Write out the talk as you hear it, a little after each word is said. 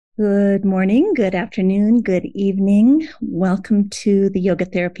Good morning, good afternoon, good evening. Welcome to the Yoga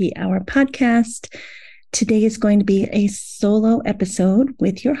Therapy Hour podcast. Today is going to be a solo episode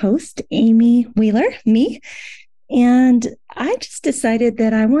with your host, Amy Wheeler, me. And I just decided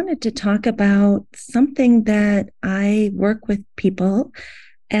that I wanted to talk about something that I work with people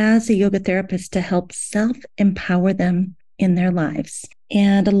as a yoga therapist to help self-empower them in their lives.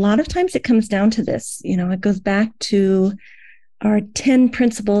 And a lot of times it comes down to this, it goes back to our 10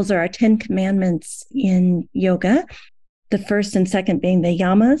 principles or our 10 commandments in yoga, the first and second being the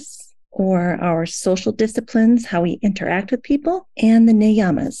yamas, or our social disciplines, how we interact with people, and the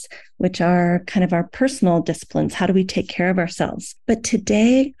niyamas, which are kind of our personal disciplines. How do we take care of ourselves? But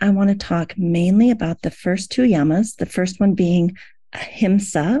today I want to talk mainly about the first two yamas, the first one being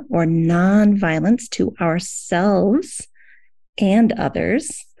ahimsa, or non-violence to ourselves and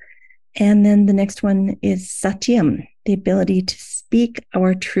others. And then the next one is satyam, the ability to speak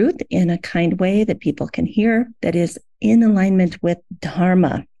our truth in a kind way that people can hear, that is in alignment with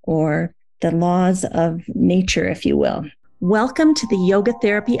dharma, or the laws of nature, if you will. Welcome to the Yoga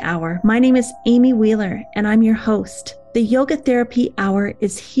Therapy Hour. My name is Amy Wheeler, and I'm your host. The Yoga Therapy Hour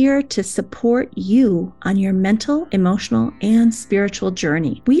is here to support you on your mental, emotional, and spiritual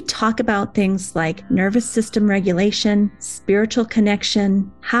journey. We talk about things like nervous system regulation, spiritual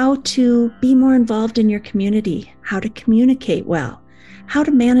connection, how to be more involved in your community, how to communicate well, how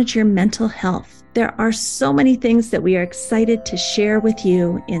to manage your mental health. There are so many things that we are excited to share with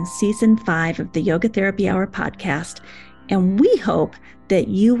you in Season 5 of the Yoga Therapy Hour podcast, and we hope that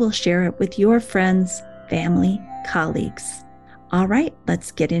you will share it with your friends, family, colleagues. All right,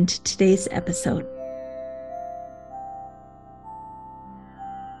 let's get into today's episode.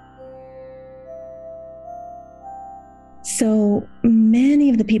 So many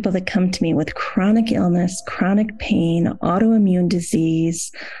of the people that come to me with chronic illness, chronic pain, autoimmune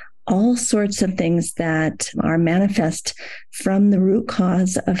disease, all sorts of things that are manifest from the root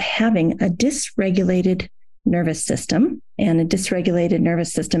cause of having a dysregulated nervous system. And a dysregulated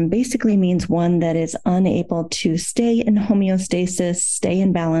nervous system basically means one that is unable to stay in homeostasis, stay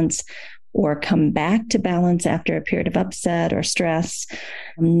in balance, or come back to balance after a period of upset or stress.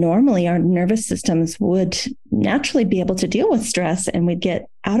 Normally, our nervous systems would naturally be able to deal with stress, and we'd get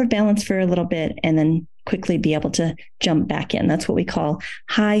out of balance for a little bit and then quickly be able to jump back in. That's what we call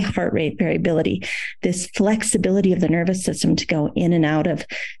high heart rate variability, this flexibility of the nervous system to go in and out of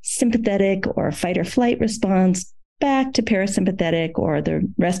sympathetic or fight or flight response, back to parasympathetic or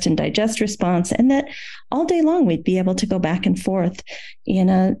the rest and digest response. And that all day long, we'd be able to go back and forth in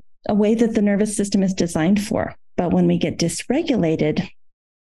a way that the nervous system is designed for. But when we get dysregulated,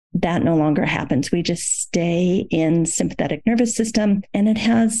 that no longer happens. We just stay in sympathetic nervous system, and it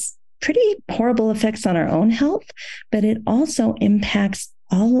has pretty horrible effects on our own health, but it also impacts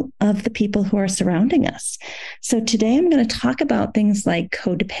all of the people who are surrounding us. So today I'm going to talk about things like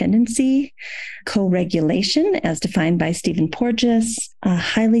codependency, co-regulation, as defined by Stephen Porges,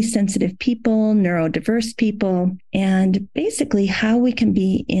 highly sensitive people, neurodiverse people, and basically how we can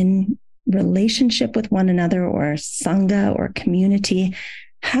be in relationship with one another, or sangha or community,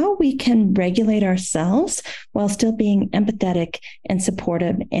 how we can regulate ourselves while still being empathetic and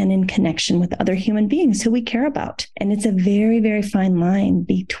supportive and in connection with other human beings who we care about. And it's a very, very fine line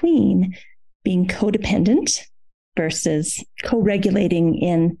between being codependent versus co-regulating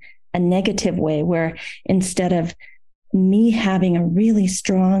in a negative way, where instead of me having a really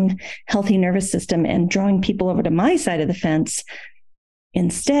strong, healthy nervous system and drawing people over to my side of the fence,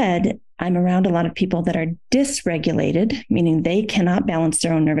 instead, I'm around a lot of people that are dysregulated, meaning they cannot balance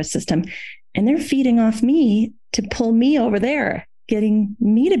their own nervous system, and they're feeding off me to pull me over there, getting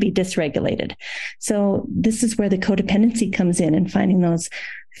me to be dysregulated. So this is where the codependency comes in, and finding those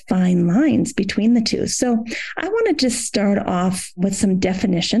fine lines between the two. So I want to just start off with some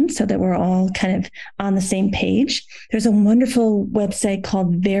definitions so that we're all kind of on the same page. There's a wonderful website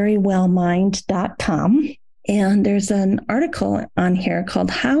called verywellmind.com. And there's an article on here called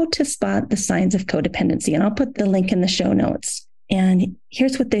How to Spot the Signs of Codependency. And I'll put the link in the show notes. And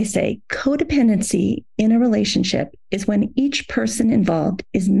here's what they say. Codependency in a relationship is when each person involved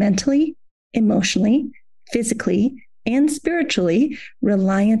is mentally, emotionally, physically, and spiritually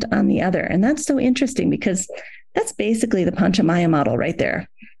reliant on the other. And that's so interesting because that's basically the Panchamaya model right there.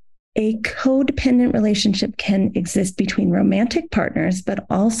 A codependent relationship can exist between romantic partners, but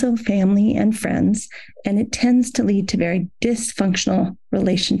also family and friends, and it tends to lead to very dysfunctional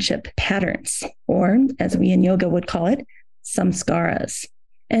relationship patterns, or as we in yoga would call it, samskaras.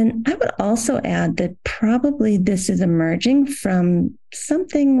 And I would also add that probably this is emerging from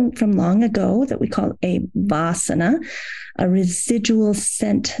something from long ago that we call a vasana, a residual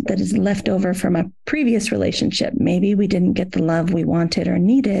scent that is left over from a previous relationship. Maybe we didn't get the love we wanted or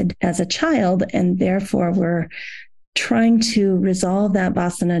needed as a child, and therefore we're trying to resolve that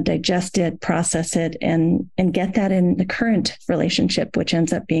vasana, digest it, process it, and get that in the current relationship, which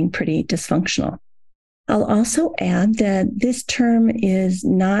ends up being pretty dysfunctional. I'll also add that this term is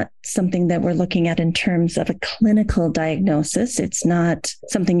not something that we're looking at in terms of a clinical diagnosis. It's not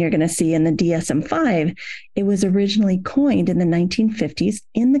something you're going to see in the DSM-5. It was originally coined in the 1950s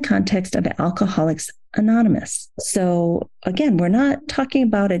in the context of Alcoholics Anonymous. So again, we're not talking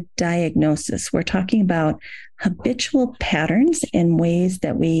about a diagnosis. We're talking about habitual patterns and ways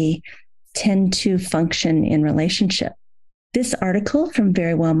that we tend to function in relationship. This article from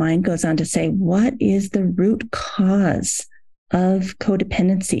Very Well Mind goes on to say, what is the root cause of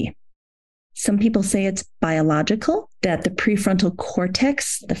codependency? Some people say it's biological, that the prefrontal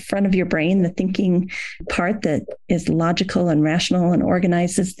cortex, the front of your brain, the thinking part that is logical and rational and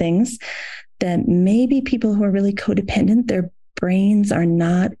organizes things, that maybe people who are really codependent, their brains are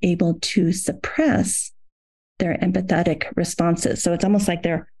not able to suppress their empathetic responses. So it's almost like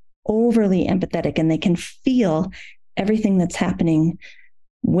they're overly empathetic and they can feel everything that's happening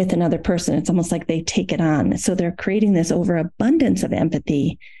with another person. It's almost like they take it on. So they're creating this overabundance of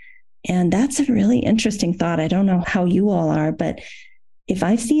empathy. And that's a really interesting thought. I don't know how you all are, but if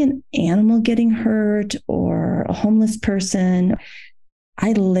I see an animal getting hurt or a homeless person,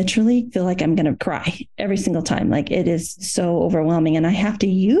 I literally feel like I'm going to cry every single time. Like it is so overwhelming. And I have to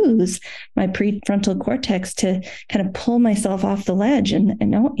use my prefrontal cortex to kind of pull myself off the ledge and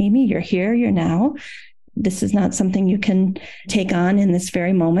no, Amy, you're here, you're now. This is not something you can take on in this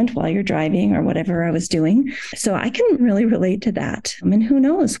very moment while you're driving or whatever I was doing. So I can really relate to that. I mean, who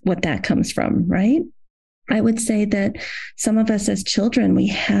knows what that comes from, right? I would say that some of us as children, we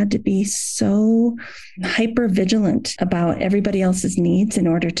had to be so hyper vigilant about everybody else's needs in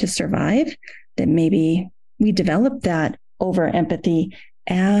order to survive that maybe we developed that over empathy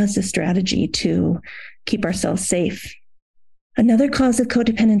as a strategy to keep ourselves safe. Another cause of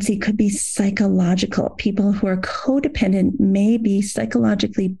codependency could be psychological. People who are codependent may be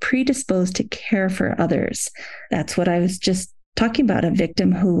psychologically predisposed to care for others. That's what I was just talking about, a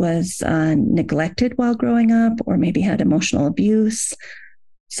victim who was neglected while growing up, or maybe had emotional abuse,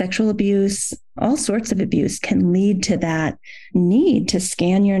 sexual abuse, all sorts of abuse can lead to that need to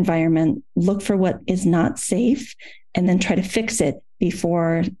scan your environment, look for what is not safe, and then try to fix it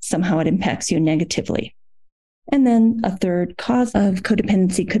before somehow it impacts you negatively. And then a third cause of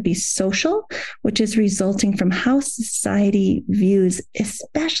codependency could be social, which is resulting from how society views,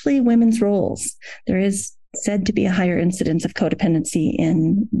 especially women's roles. There is said to be a higher incidence of codependency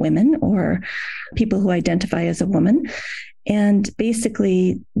in women or people who identify as a woman. And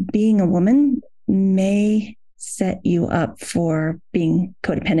basically, being a woman may set you up for being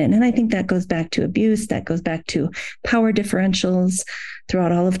codependent. And I think that goes back to abuse, that goes back to power differentials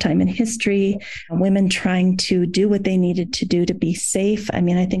throughout all of time in history, women trying to do what they needed to do to be safe. I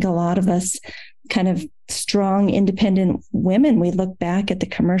mean, I think a lot of us kind of strong, independent women, we look back at the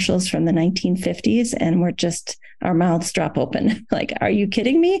commercials from the 1950s and we're just, our mouths drop open. Like, are you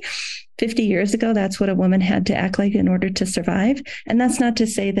kidding me? 50 years ago, that's what a woman had to act like in order to survive. And that's not to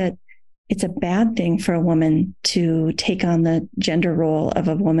say that it's a bad thing for a woman to take on the gender role of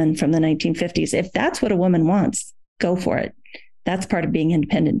a woman from the 1950s. If that's what a woman wants, go for it. That's part of being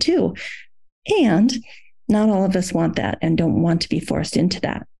independent too. And not all of us want that and don't want to be forced into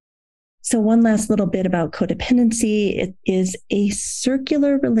that. So one last little bit about codependency. It is a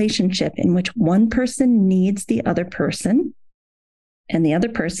circular relationship in which one person needs the other person, and the other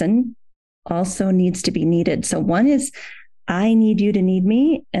person also needs to be needed. So one is, I need you to need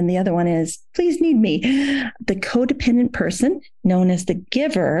me. And the other one is, please need me. The codependent person, known as the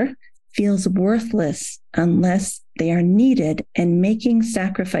giver, feels worthless unless they are needed and making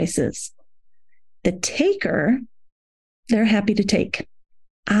sacrifices. The taker, they're happy to take.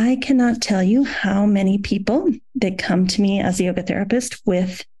 I cannot tell you how many people that come to me as a yoga therapist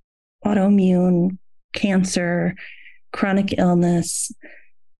with autoimmune, cancer, chronic illness,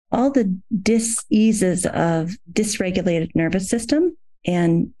 all the diseases of dysregulated nervous system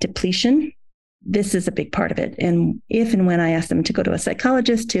and depletion. This is a big part of it. And if and when I ask them to go to a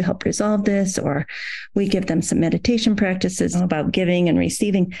psychologist to help resolve this, or we give them some meditation practices about giving and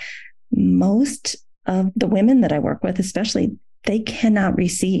receiving, most of the women that I work with, especially, they cannot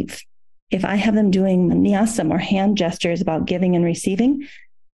receive. If I have them doing nyasam or hand gestures about giving and receiving,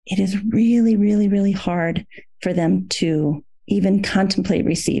 it is really, really, really hard for them to even contemplate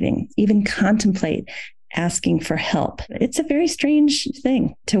receiving, even contemplate asking for help. It's a very strange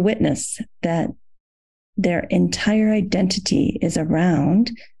thing to witness that their entire identity is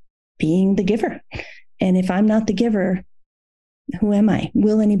around being the giver. And if I'm not the giver, who am I?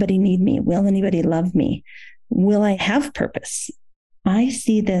 Will anybody need me? Will anybody love me? Will I have purpose? I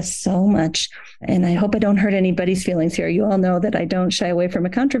see this so much, and I hope I don't hurt anybody's feelings here. You all know that I don't shy away from a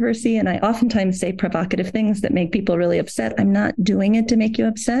controversy, and I oftentimes say provocative things that make people really upset. I'm not doing it to make you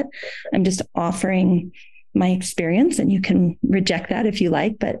upset. I'm just offering my experience, and you can reject that if you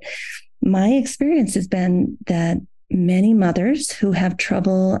like. But my experience has been that many mothers who have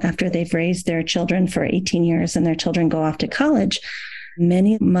trouble after they've raised their children for 18 years and their children go off to college,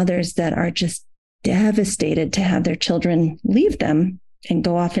 many mothers that are just devastated to have their children leave them and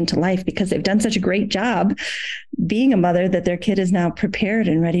go off into life because they've done such a great job being a mother that their kid is now prepared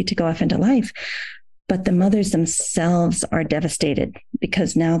and ready to go off into life. But the mothers themselves are devastated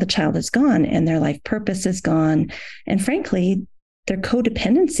because now the child is gone and their life purpose is gone. And frankly, their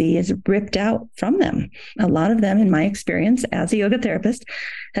codependency is ripped out from them. A lot of them, in my experience as a yoga therapist,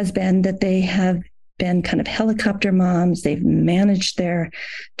 has been that they have been kind of helicopter moms. They've managed their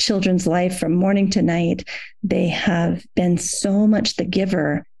children's life from morning to night. They have been so much the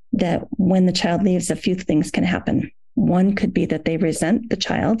giver that when the child leaves, a few things can happen. One could be that they resent the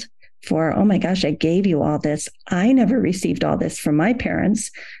child for, oh my gosh, I gave you all this. I never received all this from my parents.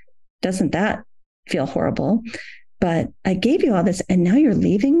 Doesn't that feel horrible? But I gave you all this and now you're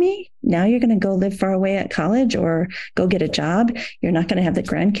leaving me. Now you're going to go live far away at college or go get a job. You're not going to have the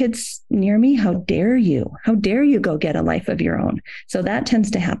grandkids near me. How dare you? How dare you go get a life of your own? So that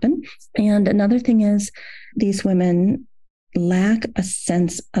tends to happen. And another thing is these women lack a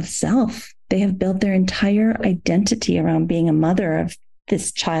sense of self. They have built their entire identity around being a mother of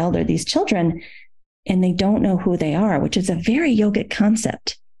this child or these children, and they don't know who they are, which is a very yogic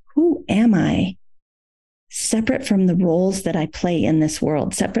concept. Who am I? Separate from the roles that I play in this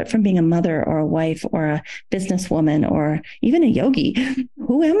world, separate from being a mother or a wife or a businesswoman or even a yogi.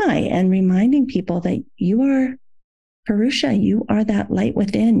 Who am I? And reminding people that you are Purusha, you are that light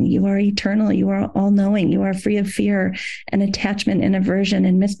within. You are eternal. You are all-knowing. You are free of fear and attachment and aversion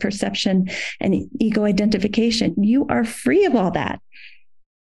and misperception and ego identification. You are free of all that.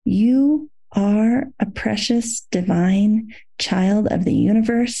 You are a precious, divine child of the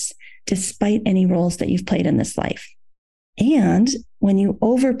universe, despite any roles that you've played in this life. And when you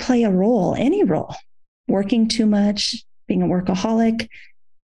overplay a role, any role, working too much, being a workaholic,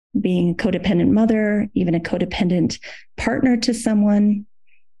 being a codependent mother, even a codependent partner to someone,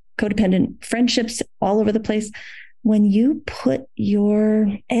 codependent friendships all over the place, when you put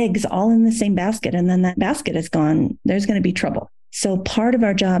your eggs all in the same basket and then that basket is gone, there's going to be trouble. So part of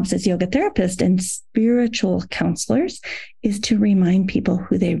our jobs as yoga therapists and spiritual counselors is to remind people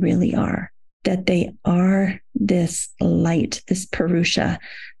who they really are, that they are this light, this Purusha,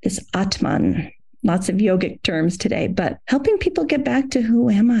 this Atman, lots of yogic terms today, but helping people get back to who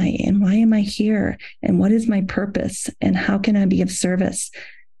am I and why am I here and what is my purpose and how can I be of service?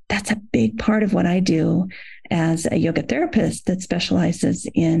 That's a big part of what I do as a yoga therapist that specializes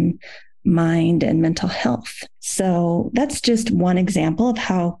in mind and mental health. So that's just one example of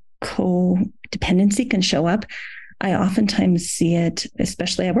how codependency can show up. I oftentimes see it,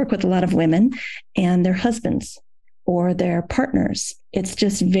 especially I work with a lot of women and their husbands or their partners. It's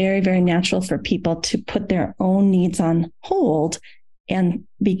just very, very natural for people to put their own needs on hold and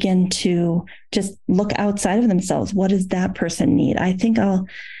begin to just look outside of themselves. What does that person need? I think I'll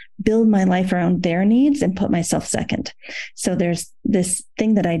build my life around their needs and put myself second. So there's this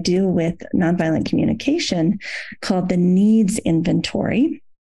thing that I do with nonviolent communication called the needs inventory.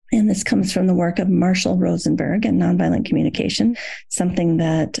 And this comes from the work of Marshall Rosenberg and nonviolent communication, something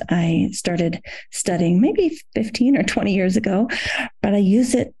that I started studying maybe 15 or 20 years ago, but I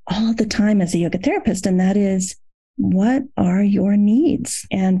use it all the time as a yoga therapist. And that is, what are your needs?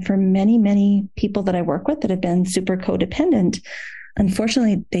 And for many, many people that I work with that have been super codependent,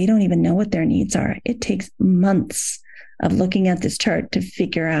 unfortunately, they don't even know what their needs are. It takes months of looking at this chart to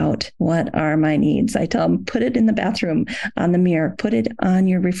figure out what are my needs. I tell them, put it in the bathroom on the mirror, put it on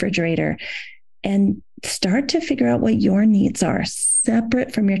your refrigerator, and start to figure out what your needs are,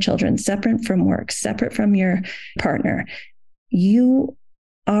 separate from your children, separate from work, separate from your partner. You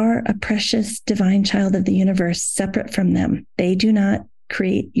are a precious divine child of the universe, separate from them. They do not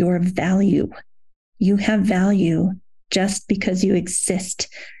create your value. You have value just because you exist.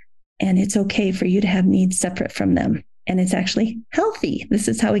 And it's okay for you to have needs separate from them. And it's actually healthy. This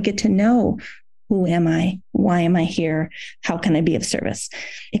is how we get to know Who am I? Why am I here? How can I be of service?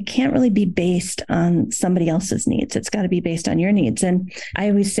 It can't really be based on somebody else's needs. It's got to be based on your needs. And I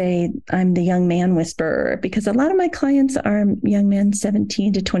always say I'm the young man whisperer because a lot of my clients are young men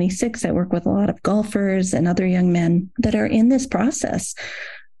 17 to 26. I work with a lot of golfers and other young men that are in this process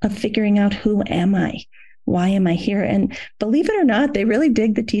of figuring out who am I? Why am I here? And believe it or not, they really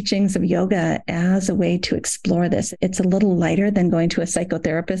dig the teachings of yoga as a way to explore this. It's a little lighter than going to a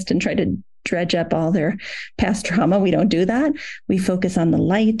psychotherapist and try to dredge up all their past trauma. We don't do that. We focus on the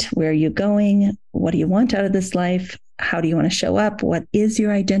light. Where are you going? What do you want out of this life? How do you want to show up? What is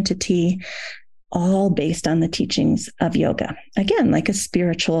your identity? All based on the teachings of yoga. Again, like a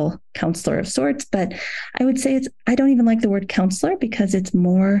spiritual counselor of sorts, but I would say I don't even like the word counselor because it's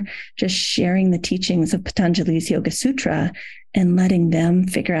more just sharing the teachings of Patanjali's Yoga Sutra and letting them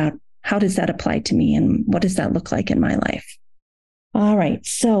figure out how does that apply to me and what does that look like in my life. All right,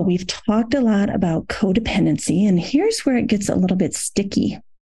 so we've talked a lot about codependency, and here's where it gets a little bit sticky.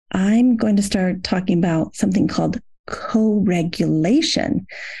 I'm going to start talking about something called co-regulation.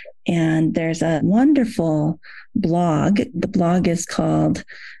 And there's a wonderful blog. The blog is called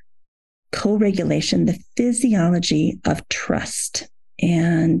Co-Regulation, the Physiology of Trust.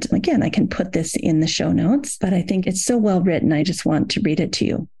 And again, I can put this in the show notes, but I think it's so well written, I just want to read it to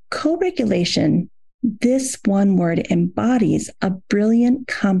you. Co-regulation, this one word embodies a brilliant,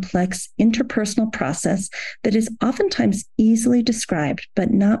 complex interpersonal process that is oftentimes easily described, but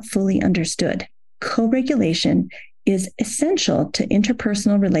not fully understood. Co-regulation is essential to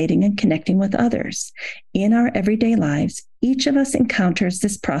interpersonal relating and connecting with others. In our everyday lives, each of us encounters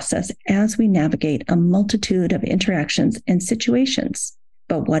this process as we navigate a multitude of interactions and situations.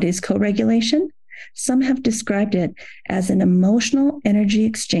 But what is co-regulation? Some have described it as an emotional energy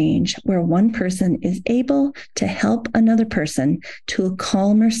exchange where one person is able to help another person to a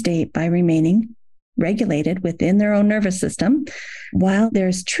calmer state by remaining regulated within their own nervous system. While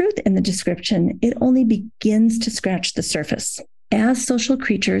there's truth in the description, it only begins to scratch the surface. As social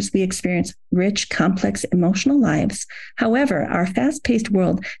creatures, we experience rich, complex emotional lives. However, our fast-paced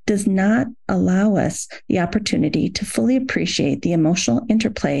world does not allow us the opportunity to fully appreciate the emotional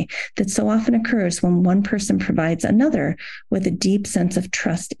interplay that so often occurs when one person provides another with a deep sense of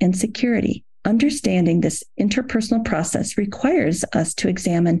trust and security. Understanding this interpersonal process requires us to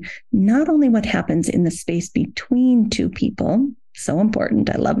examine not only what happens in the space between two people, so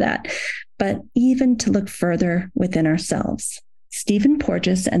important, I love that, but even to look further within ourselves. Stephen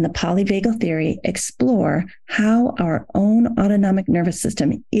Porges and the polyvagal theory explore how our own autonomic nervous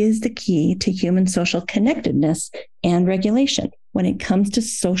system is the key to human social connectedness and regulation. When it comes to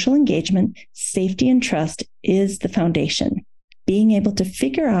social engagement, safety and trust is the foundation. Being able to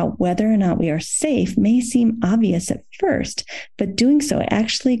figure out whether or not we are safe may seem obvious at first, but doing so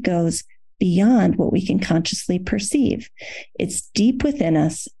actually goes beyond what we can consciously perceive. It's deep within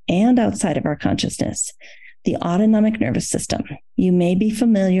us and outside of our consciousness. The autonomic nervous system. You may be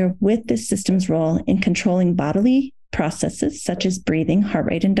familiar with this system's role in controlling bodily processes such as breathing, heart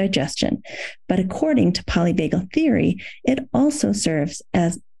rate, and digestion. But according to polyvagal theory, it also serves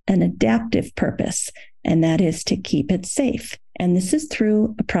as an adaptive purpose, and that is to keep it safe. And this is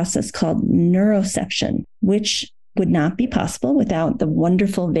through a process called neuroception, which would not be possible without the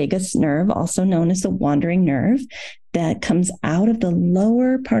wonderful vagus nerve, also known as the wandering nerve, that comes out of the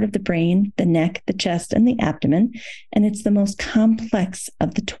lower part of the brain, the neck, the chest, and the abdomen. And it's the most complex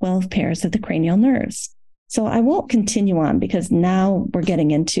of the 12 pairs of the cranial nerves. So I won't continue on because now we're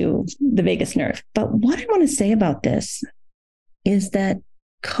getting into the vagus nerve. But what I want to say about this is that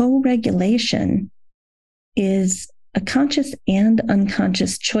co-regulation is a conscious and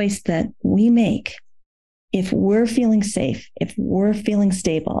unconscious choice that we make. If we're feeling safe, if we're feeling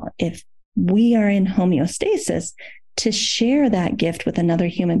stable, if we are in homeostasis, to share that gift with another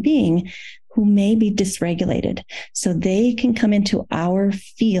human being who may be dysregulated. So they can come into our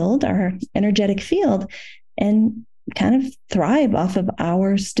field, our energetic field, and kind of thrive off of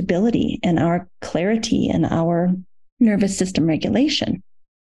our stability and our clarity and our nervous system regulation.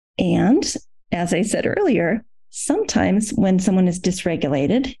 And as I said earlier, sometimes when someone is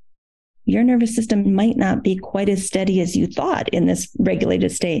dysregulated, your nervous system might not be quite as steady as you thought in this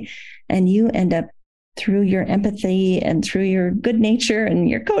regulated state. And you end up, through your empathy and through your good nature and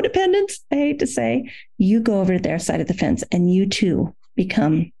your codependence, I hate to say, you go over to their side of the fence and you too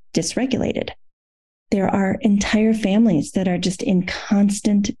become dysregulated. There are entire families that are just in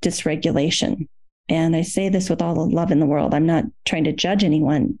constant dysregulation. And I say this with all the love in the world. I'm not trying to judge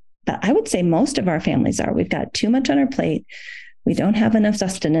anyone, but I would say most of our families are. We've got too much on our plate. We don't have enough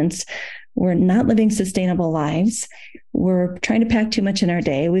sustenance. We're not living sustainable lives. We're trying to pack too much in our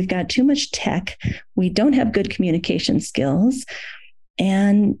day. We've got too much tech. We don't have good communication skills.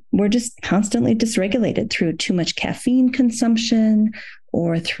 And we're just constantly dysregulated through too much caffeine consumption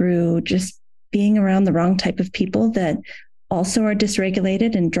or through just being around the wrong type of people that also are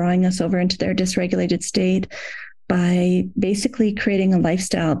dysregulated and drawing us over into their dysregulated state by basically creating a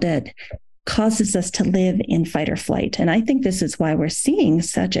lifestyle that causes us to live in fight or flight. And I think this is why we're seeing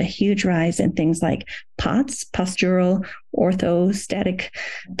such a huge rise in things like POTS, postural orthostatic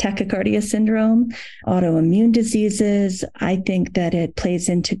tachycardia syndrome, autoimmune diseases. I think that it plays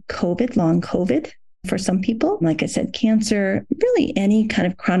into COVID, long COVID for some people. Like I said, cancer, really any kind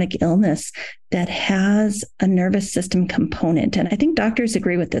of chronic illness that has a nervous system component. And I think doctors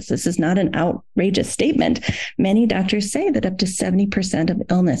agree with this. This is not an outrageous statement. Many doctors say that up to 70% of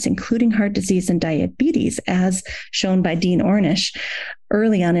illness, including heart disease and diabetes, as shown by Dean Ornish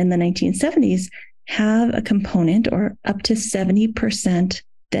early on in the 1970s, have a component or up to 70%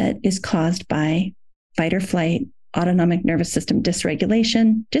 that is caused by fight or flight, autonomic nervous system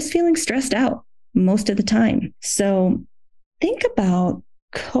dysregulation, just feeling stressed out most of the time. So think about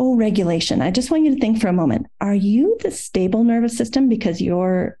co-regulation. I just want you to think for a moment. Are you the stable nervous system because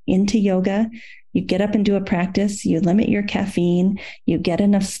you're into yoga? You get up and do a practice, you limit your caffeine, you get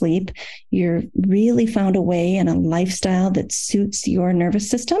enough sleep, you're really found a way and a lifestyle that suits your nervous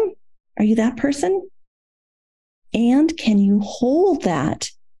system? Are you that person? And can you hold that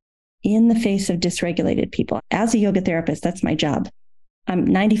in the face of dysregulated people? As a yoga therapist, that's my job.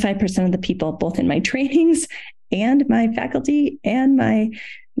 95% of the people, both in my trainings and my faculty and my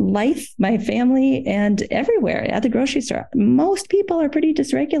life, my family, and everywhere at the grocery store, most people are pretty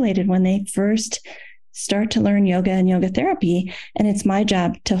dysregulated when they first start to learn yoga and yoga therapy. And it's my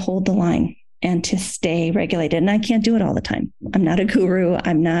job to hold the line and to stay regulated. And I can't do it all the time. I'm not a guru.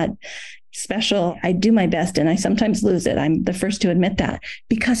 I'm not special. I do my best and I sometimes lose it. I'm the first to admit that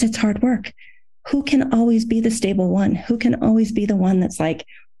because it's hard work. Who can always be the stable one? Who can always be the one that's like,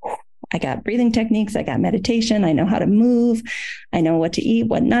 I got breathing techniques, I got meditation, I know how to move, I know what to eat,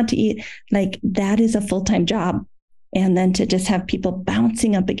 what not to eat. Like that is a full-time job. And then to just have people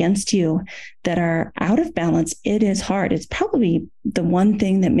bouncing up against you that are out of balance, it is hard. It's probably the one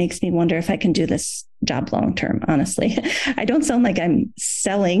thing that makes me wonder if I can do this job long-term, honestly. I don't sound like I'm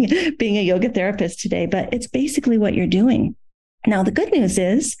selling being a yoga therapist today, but it's basically what you're doing. Now, the good news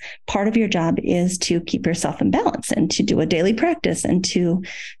is part of your job is to keep yourself in balance and to do a daily practice and to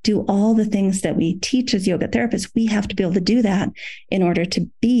do all the things that we teach as yoga therapists. We have to be able to do that in order to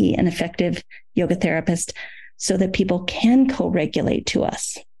be an effective yoga therapist so that people can co-regulate to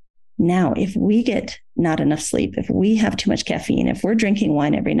us. Now, if we get not enough sleep, if we have too much caffeine, if we're drinking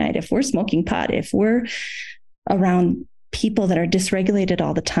wine every night, if we're smoking pot, if we're around people that are dysregulated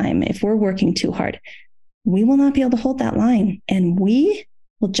all the time, if we're working too hard, we will not be able to hold that line. And we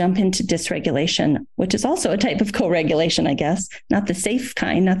will jump into dysregulation, which is also a type of co-regulation, I guess, not the safe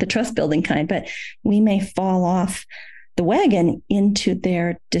kind, not the trust building kind, but we may fall off the wagon into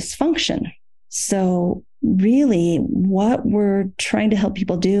their dysfunction. So really what we're trying to help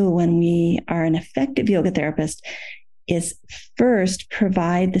people do when we are an effective yoga therapist is first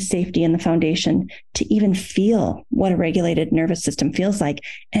provide the safety and the foundation to even feel what a regulated nervous system feels like,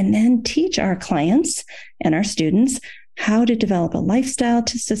 and then teach our clients and our students how to develop a lifestyle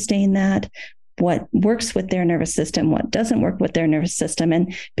to sustain that, what works with their nervous system, what doesn't work with their nervous system,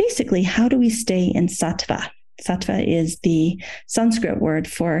 and basically how do we stay in sattva. Sattva is the Sanskrit word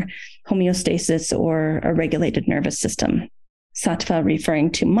for homeostasis or a regulated nervous system. Sattva referring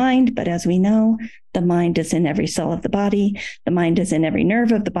to mind, but as we know, the mind is in every cell of the body, the mind is in every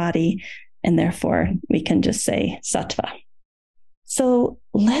nerve of the body, and therefore we can just say sattva. So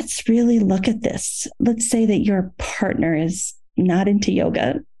let's really look at this. Let's say that your partner is not into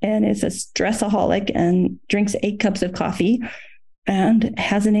yoga and is a stressaholic and drinks 8 cups of coffee and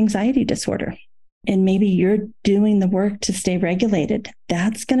has an anxiety disorder. And maybe you're doing the work to stay regulated.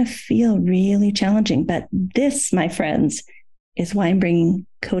 That's going to feel really challenging. But this, my friends, is why I'm bringing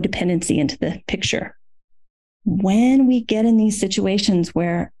codependency into the picture. When we get in these situations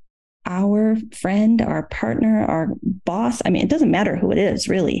where our friend, our partner, our boss, it doesn't matter who it is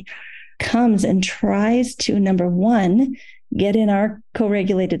really, comes and tries to, number one, get in our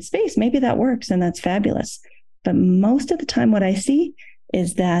co-regulated space, maybe that works and that's fabulous. But most of the time what I see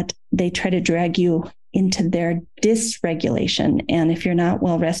is that they try to drag you into their dysregulation. And if you're not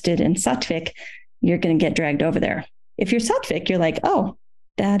well rested and sattvic, you're going to get dragged over there. If you're sattvic, you're like, oh,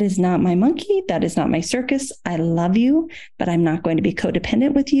 That is not my monkey. That is not my circus. I love you, but I'm not going to be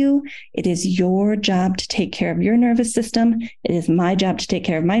codependent with you. It is your job to take care of your nervous system. It is my job to take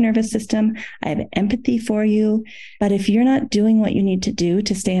care of my nervous system. I have empathy for you. But if you're not doing what you need to do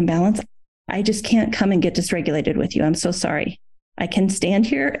to stay in balance, I just can't come and get dysregulated with you. I'm so sorry. I can stand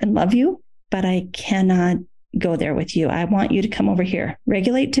here and love you, but I cannot go there with you. I want you to come over here.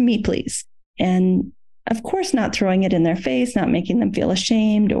 Regulate to me, please. And of course, not throwing it in their face, not making them feel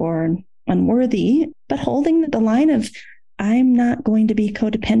ashamed or unworthy, but holding the line of, I'm not going to be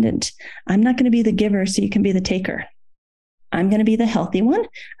codependent. I'm not going to be the giver so you can be the taker. I'm going to be the healthy one.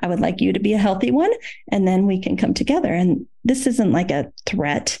 I would like you to be a healthy one. And then we can come together. And this isn't like a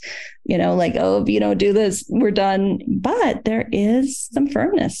threat, like, oh, if you don't do this, we're done. But there is some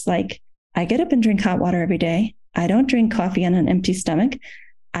firmness. Like, I get up and drink hot water every day. I don't drink coffee on an empty stomach.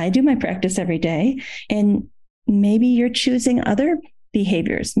 I do my practice every day. And maybe you're choosing other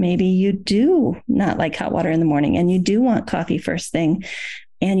behaviors. Maybe you do not like hot water in the morning and you do want coffee first thing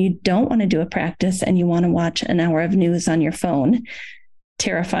and you don't want to do a practice and you want to watch an hour of news on your phone,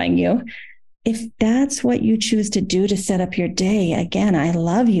 terrifying you. If that's what you choose to do to set up your day, again, I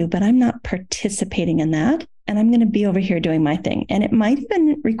love you, but I'm not participating in that. And I'm going to be over here doing my thing. And it might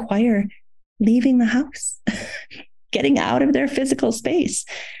even require leaving the house, getting out of their physical space.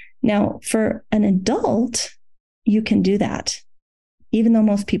 Now, for an adult, you can do that, even though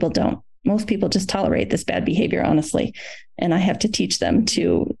most people don't. Most people just tolerate this bad behavior, honestly. And I have to teach them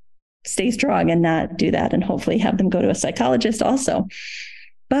to stay strong and not do that, and hopefully have them go to a psychologist also.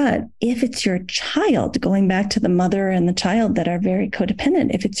 But if it's your child, going back to the mother and the child that are very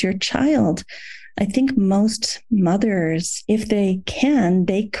codependent, if it's your child, I think most mothers, if they can,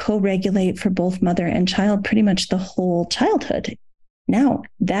 they co-regulate for both mother and child pretty much the whole childhood. Now,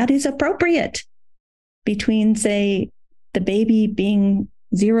 that is appropriate between, say, the baby being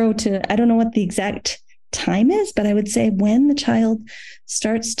 0 to, I don't know what the exact time is, but I would say when the child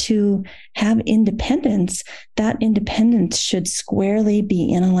starts to have independence, that independence should squarely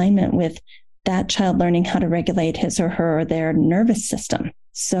be in alignment with that child learning how to regulate his or her or their nervous system.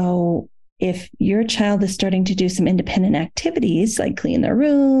 So if your child is starting to do some independent activities like clean their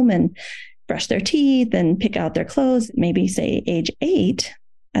room and brush their teeth and pick out their clothes, maybe say age 8,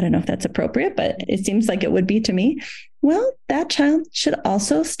 I don't know if that's appropriate, but it seems like it would be to me. Well, that child should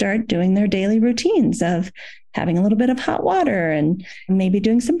also start doing their daily routines of having a little bit of hot water and maybe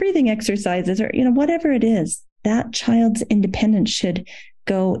doing some breathing exercises or, whatever it is. That child's independence should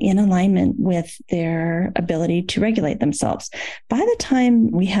go in alignment with their ability to regulate themselves. By the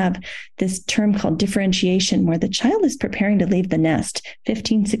time we have this term called differentiation, where the child is preparing to leave the nest,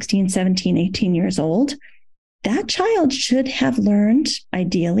 15, 16, 17, 18 years old, that child should have learned,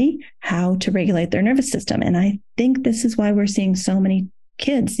 ideally, how to regulate their nervous system. And I think this is why we're seeing so many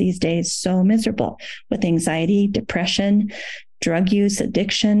kids these days so miserable with anxiety, depression, drug use,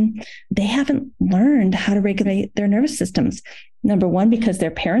 addiction. They haven't learned how to regulate their nervous systems. Number one, because their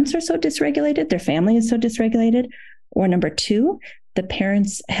parents are so dysregulated, their family is so dysregulated. Or number two, the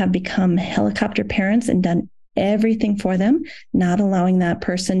parents have become helicopter parents and done everything for them, not allowing that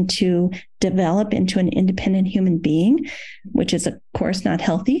person to develop into an independent human being, which is, of course, not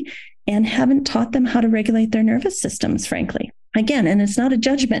healthy, and haven't taught them how to regulate their nervous systems, frankly. Again, and it's not a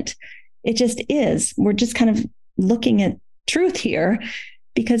judgment. It just is. We're just kind of looking at truth here,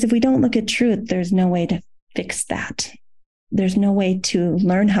 because if we don't look at truth, there's no way to fix that. There's no way to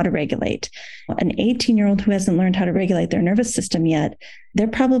learn how to regulate. An 18-year-old who hasn't learned how to regulate their nervous system yet, they're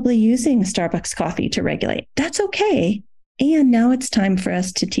probably using Starbucks coffee to regulate. That's okay. And now it's time for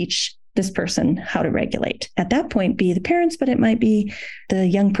us to teach this person how to regulate. At that point, be the parents, but it might be the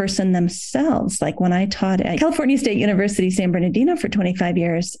young person themselves. Like when I taught at California State University, San Bernardino for 25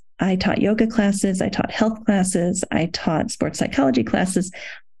 years, I taught yoga classes, I taught health classes, I taught sports psychology classes.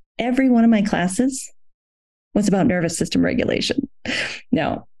 Every one of my classes was about nervous system regulation.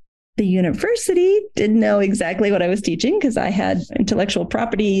 Now, the university didn't know exactly what I was teaching because I had intellectual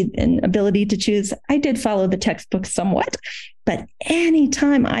property and ability to choose. I did follow the textbook somewhat, but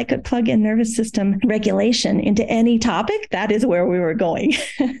anytime I could plug in nervous system regulation into any topic, that is where we were going.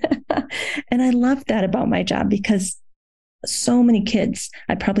 And I loved that about my job because so many kids,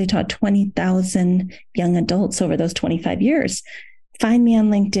 I probably taught 20,000 young adults over those 25 years. Find me on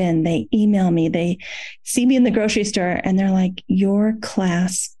LinkedIn. They email me. They see me in the grocery store and they're like, your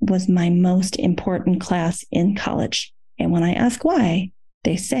class was my most important class in college. And when I ask why,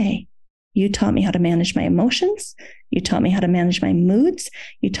 they say, you taught me how to manage my emotions. You taught me how to manage my moods.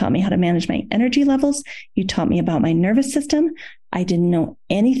 You taught me how to manage my energy levels. You taught me about my nervous system. I didn't know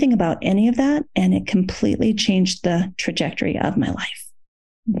anything about any of that. And it completely changed the trajectory of my life.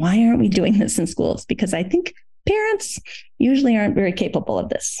 Why aren't we doing this in schools? Because I think parents usually aren't very capable of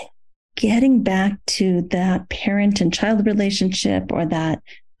this. Getting back to that parent and child relationship or that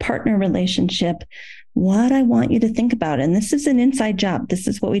partner relationship, what I want you to think about, and this is an inside job. This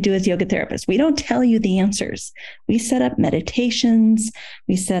is what we do as yoga therapists. We don't tell you the answers. We set up meditations.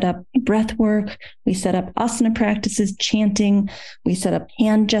 We set up breath work. We set up asana practices, chanting. We set up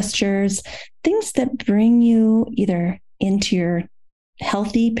hand gestures, things that bring you either into your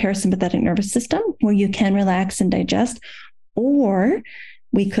healthy parasympathetic nervous system where you can relax and digest, or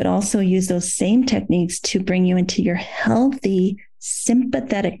we could also use those same techniques to bring you into your healthy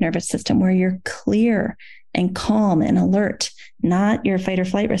sympathetic nervous system where you're clear and calm and alert, not your fight or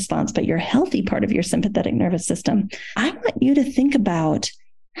flight response, but your healthy part of your sympathetic nervous system. I want you to think about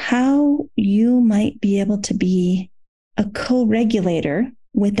how you might be able to be a co-regulator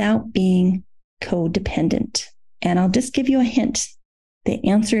without being codependent. And I'll just give you a hint. The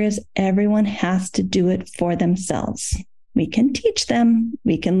answer is everyone has to do it for themselves. We can teach them.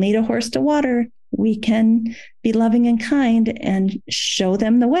 We can lead a horse to water. We can be loving and kind and show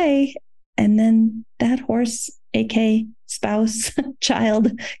them the way. And then that horse, aka spouse,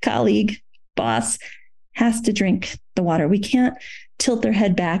 child, colleague, boss, has to drink the water. We can't tilt their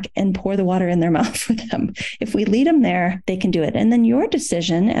head back and pour the water in their mouth for them. If we lead them there, they can do it. And then your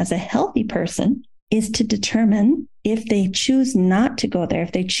decision as a healthy person is to determine if they choose not to go there,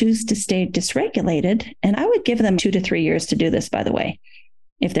 if they choose to stay dysregulated. And I would give them 2 to 3 years to do this, by the way.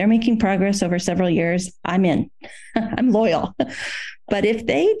 If they're making progress over several years, I'm in. I'm loyal. But if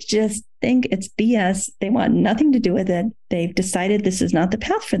they just think it's BS, they want nothing to do with it, they've decided this is not the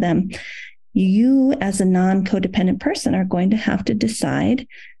path for them, you as a non-codependent person are going to have to decide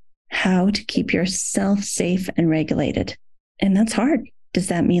how to keep yourself safe and regulated. And that's hard. Does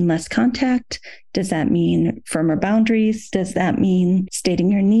that mean less contact? Does that mean firmer boundaries? Does that mean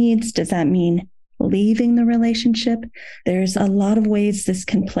stating your needs? Does that mean leaving the relationship? There's a lot of ways this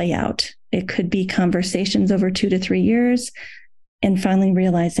can play out. It could be conversations over 2 to 3 years and finally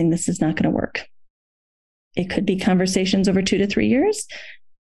realizing this is not going to work. It could be conversations over 2 to 3 years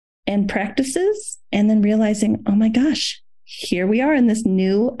and practices and then realizing, oh my gosh, here we are in this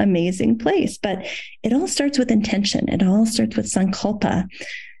new amazing place. But it all starts with intention. It all starts with sankalpa,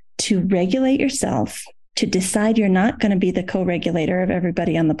 to regulate yourself, to decide you're not going to be the co-regulator of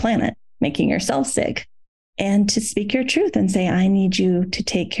everybody on the planet, making yourself sick, and to speak your truth and say, I need you to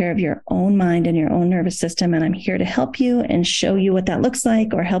take care of your own mind and your own nervous system. And I'm here to help you and show you what that looks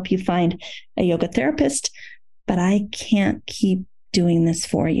like or help you find a yoga therapist. But I can't keep doing this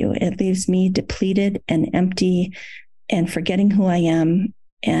for you. It leaves me depleted and empty and forgetting who I am.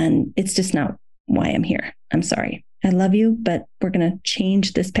 And it's just not why I'm here. I'm sorry. I love you, but we're going to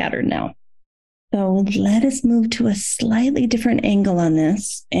change this pattern now. So let us move to a slightly different angle on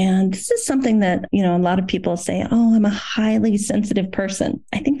this. And this is something that, a lot of people say, oh, I'm a highly sensitive person.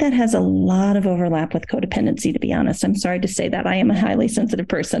 I think that has a lot of overlap with codependency, to be honest. I'm sorry to say that. I am a highly sensitive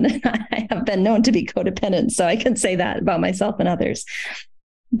person and I have been known to be codependent. So I can say that about myself and others.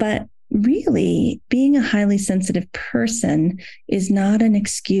 But really, being a highly sensitive person is not an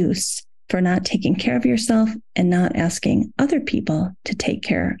excuse for not taking care of yourself and not asking other people to take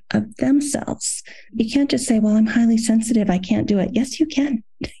care of themselves. You can't just say, well, I'm highly sensitive, I can't do it. Yes, you can.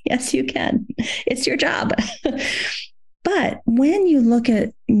 Yes, you can. It's your job. But when you look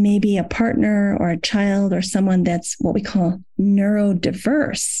at maybe a partner or a child or someone that's what we call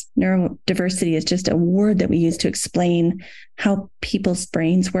neurodiverse, neurodiversity is just a word that we use to explain how people's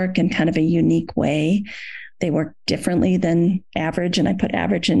brains work in kind of a unique way. They work differently than average, and I put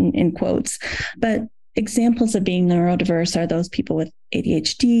average in quotes. But examples of being neurodiverse are those people with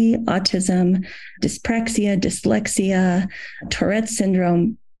ADHD, autism, dyspraxia, dyslexia, Tourette's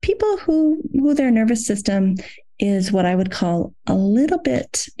syndrome, people who their nervous system is what I would call a little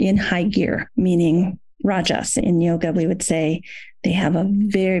bit in high gear, meaning rajas. In yoga, we would say they have a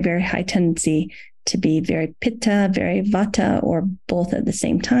very, very high tendency to be very pitta, very vata, or both at the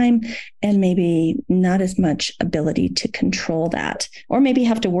same time, and maybe not as much ability to control that, or maybe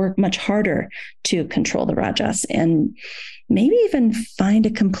have to work much harder to control the rajas, and maybe even find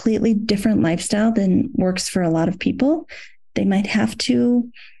a completely different lifestyle than works for a lot of people. They might have to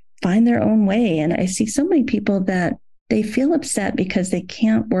find their own way. And I see so many people that they feel upset because they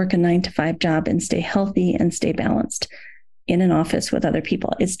can't work a 9-to-5 job and stay healthy and stay balanced in an office with other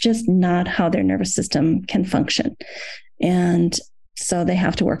people. It's just not how their nervous system can function. And so they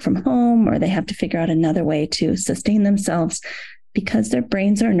have to work from home, or they have to figure out another way to sustain themselves because their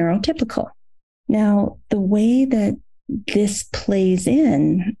brains are neurotypical. Now, the way that this plays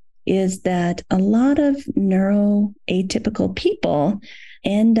in is that a lot of neuroatypical people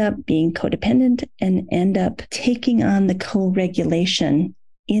end up being codependent and end up taking on the co-regulation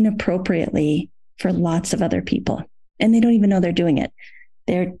inappropriately for lots of other people. And they don't even know they're doing it.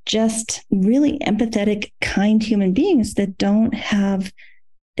 They're just really empathetic, kind human beings that don't have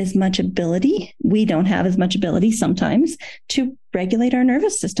as much ability. We don't have as much ability sometimes to regulate our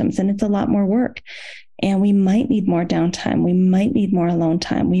nervous systems. And it's a lot more work. And we might need more downtime. We might need more alone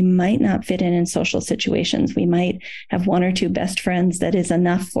time. We might not fit in social situations. We might have one or two best friends that is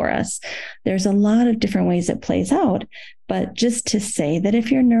enough for us. There's a lot of different ways it plays out. But just to say that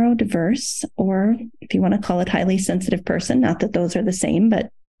if you're neurodiverse, or if you want to call it highly sensitive person, not that those are the same,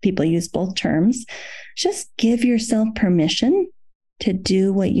 but people use both terms, just give yourself permission to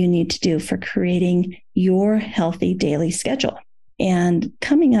do what you need to do for creating your healthy daily schedule. And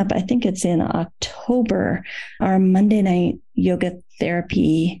coming up, I think it's in October, our Monday night yoga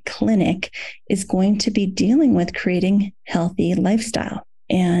therapy clinic is going to be dealing with creating healthy lifestyle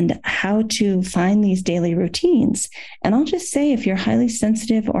and how to find these daily routines. And I'll just say, if you're highly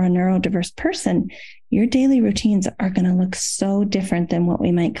sensitive or a neurodiverse person, your daily routines are going to look so different than what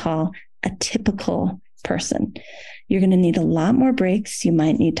we might call a typical person. You're going to need a lot more breaks. You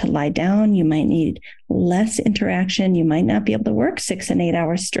might need to lie down. You might need less interaction. You might not be able to work 6 and 8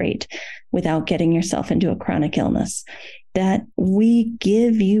 hours straight without getting yourself into a chronic illness. That we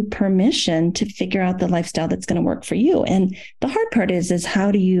give you permission to figure out the lifestyle that's going to work for you. And the hard part is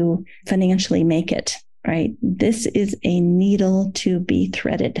how do you financially make it, right? This is a needle to be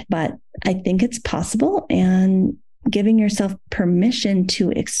threaded, but I think it's possible. And giving yourself permission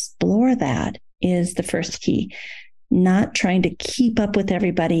to explore that is the first key. Not trying to keep up with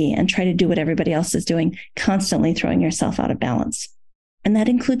everybody and try to do what everybody else is doing, constantly throwing yourself out of balance. And that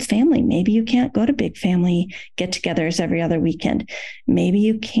includes family. Maybe you can't go to big family get-togethers every other weekend. Maybe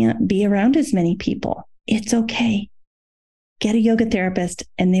you can't be around as many people. It's okay. Get a yoga therapist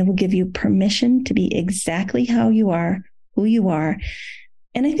and they will give you permission to be exactly how you are, who you are.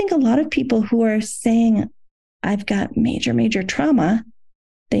 And I think a lot of people who are saying, I've got major, major trauma,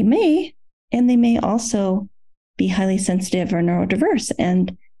 they may also be highly sensitive or neurodiverse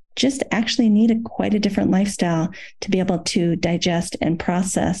and just actually need quite a different lifestyle to be able to digest and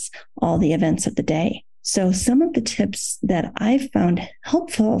process all the events of the day. So some of the tips that I've found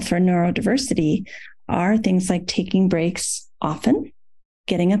helpful for neurodiversity are things like taking breaks often,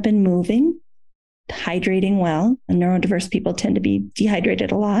 getting up and moving, hydrating well. And neurodiverse people tend to be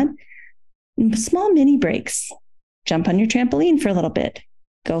dehydrated a lot. Small mini breaks. Jump on your trampoline for a little bit.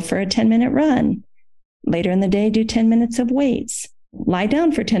 Go for a 10-minute run. Later in the day, do 10 minutes of weights. Lie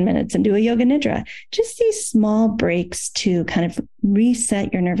down for 10 minutes and do a yoga nidra. Just these small breaks to kind of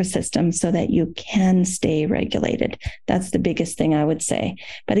reset your nervous system so that you can stay regulated. That's the biggest thing I would say.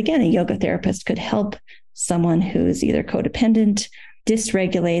 But again, a yoga therapist could help someone who's either codependent,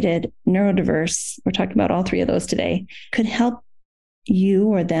 dysregulated, neurodiverse. We're talking about all three of those today. Could help you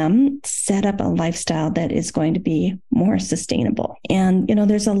or them set up a lifestyle that is going to be more sustainable. And,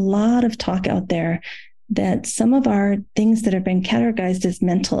 there's a lot of talk out there that some of our things that have been categorized as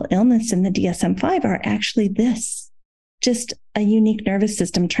mental illness in the DSM-5 are actually this, just a unique nervous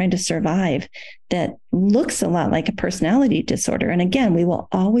system trying to survive that looks a lot like a personality disorder. And again, we will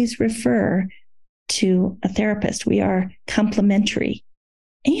always refer to a therapist. We are complementary.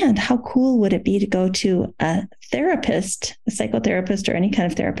 And how cool would it be to go to a therapist, a psychotherapist, or any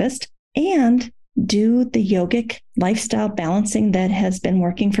kind of therapist, and do the yogic lifestyle balancing that has been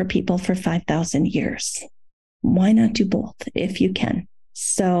working for people for 5,000 years? Why not do both if you can?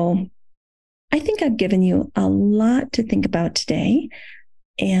 So I think I've given you a lot to think about today.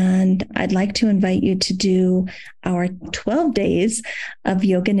 And I'd like to invite you to do our 12 days of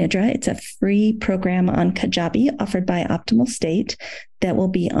Yoga Nidra. It's a free program on Kajabi offered by Optimal State that will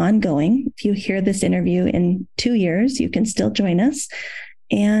be ongoing. If you hear this interview in 2 years, you can still join us.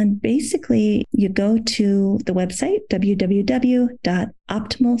 And basically, you go to the website,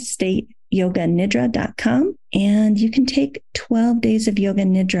 www.optimalstateyoganidra.com, and you can take 12 days of Yoga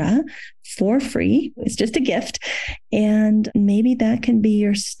Nidra for free. It's just a gift. And maybe that can be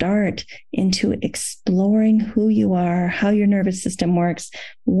your start into exploring who you are, how your nervous system works,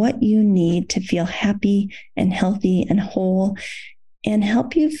 what you need to feel happy and healthy and whole, and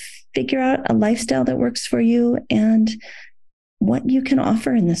help you figure out a lifestyle that works for you and what you can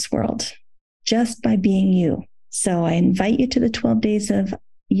offer in this world just by being you. So I invite you to the 12 days of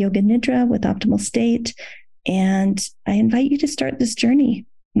Yoga Nidra with Optimal State. And I invite you to start this journey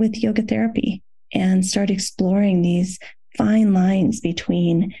with yoga therapy and start exploring these fine lines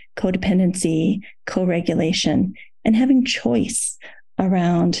between codependency, co-regulation, and having choice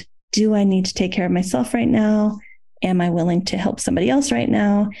around, do I need to take care of myself right now? Am I willing to help somebody else right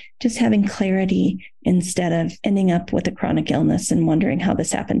now? Just having clarity instead of ending up with a chronic illness and wondering how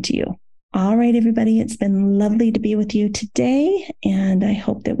this happened to you. All right, everybody, it's been lovely to be with you today, and I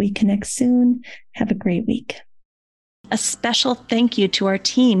hope that we connect soon. Have a great week. A special thank you to our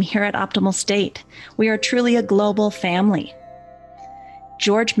team here at Optimal State. We are truly a global family.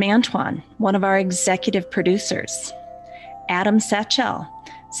 George Mantuan, one of our executive producers. Adam Satchel,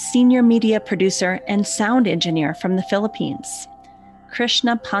 senior media producer and sound engineer from the Philippines.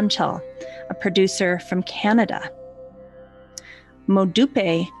 Krishna Panchal, a producer from Canada.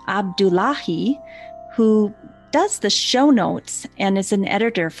 Modupe Abdullahi, who does the show notes and is an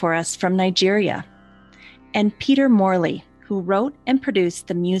editor for us from Nigeria. And Peter Morley, who wrote and produced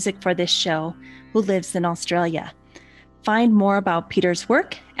the music for this show, who lives in Australia. Find more about Peter's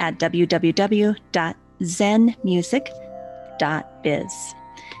work at www.zenmusic.biz.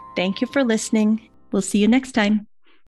 Thank you for listening. We'll see you next time.